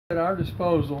At our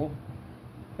disposal,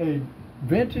 a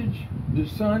vintage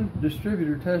Sun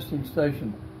distributor testing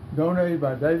station donated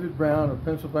by David Brown of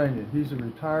Pennsylvania. He's a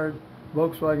retired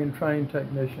Volkswagen trained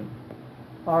technician.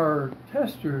 Our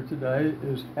tester today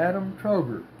is Adam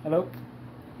Troger. Hello.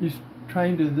 He's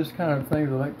trained in this kind of thing,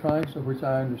 electronics, of which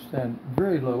I understand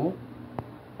very little.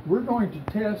 We're going to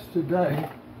test today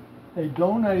a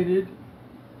donated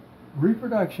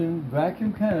Reproduction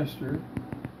vacuum canister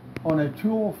on a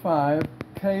 205K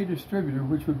distributor,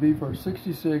 which would be for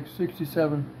 66,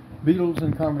 67 Beetles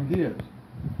and Carmageddons.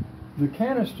 The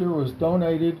canister was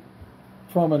donated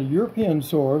from a European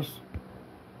source,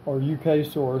 or UK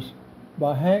source,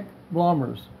 by Hank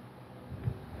Blommers.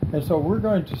 And so we're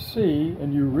going to see,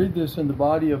 and you read this in the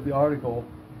body of the article,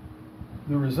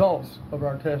 the results of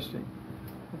our testing.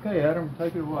 Okay, Adam,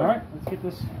 take it away. All right, let's get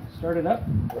this started up.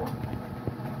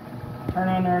 Turn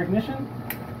on our ignition.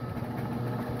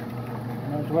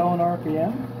 And our dwell on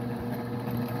RPM.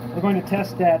 We're going to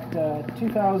test at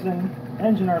 2,000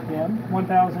 engine RPM,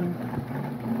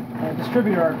 1,000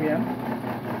 distributor RPM.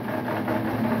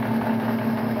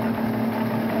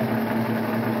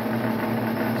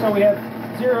 So we have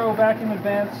 0 vacuum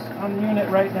advance on the unit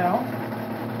right now.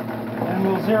 And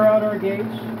we'll zero out our gauge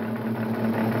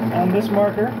on this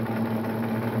marker,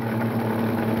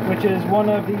 which is one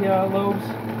of the lobes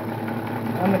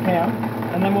on the cam,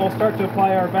 and then we'll start to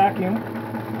apply our vacuum,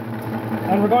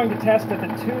 and we're going to test at the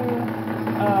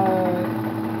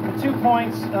two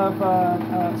points of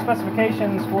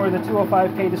specifications for the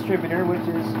 205K distributor, which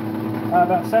is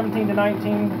about 17 to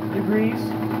 19 degrees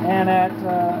and at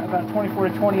about 24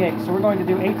 to 28. So we're going to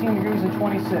do 18 degrees and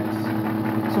 26.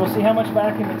 So we'll see how much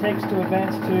vacuum it takes to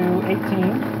advance to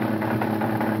 18.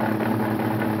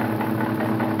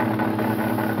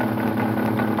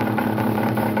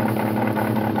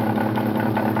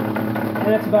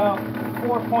 And it's about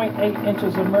 4.8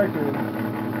 inches of mercury.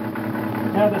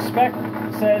 Now the spec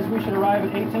says we should arrive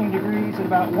at 18 degrees at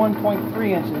about 1.3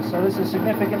 inches, so this is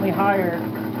significantly higher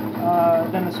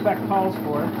than the spec calls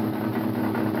for.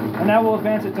 And now we'll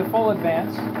advance it to full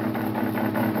advance.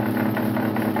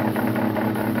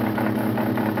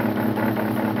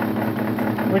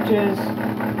 Which is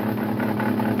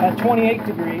at 28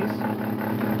 degrees.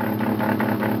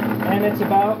 And it's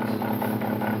about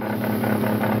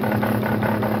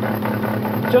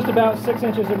just about 6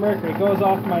 inches of mercury. It goes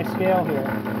off my scale here.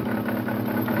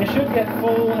 It should get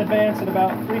full advance at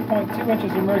about 3.2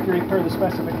 inches of mercury per the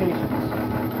specifications.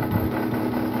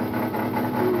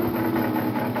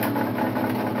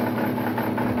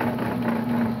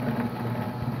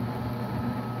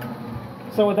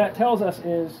 So what that tells us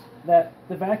is that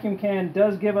the vacuum can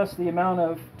does give us the amount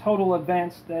of total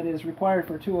advance that is required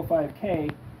for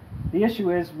 205K. The issue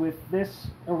is with this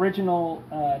original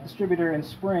distributor and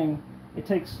spring, it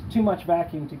takes too much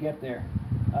vacuum to get there.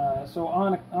 So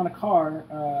on a car,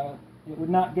 it would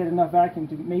not get enough vacuum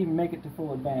to even make it to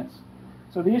full advance.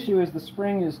 So the issue is the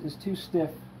spring is too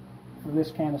stiff for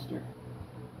this canister.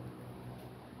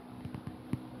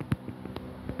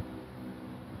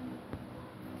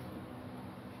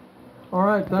 All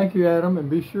right, thank you, Adam, and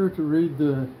be sure to read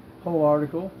the whole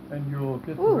article, and you'll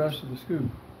get the rest of the scoop.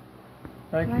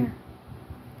 Thank you.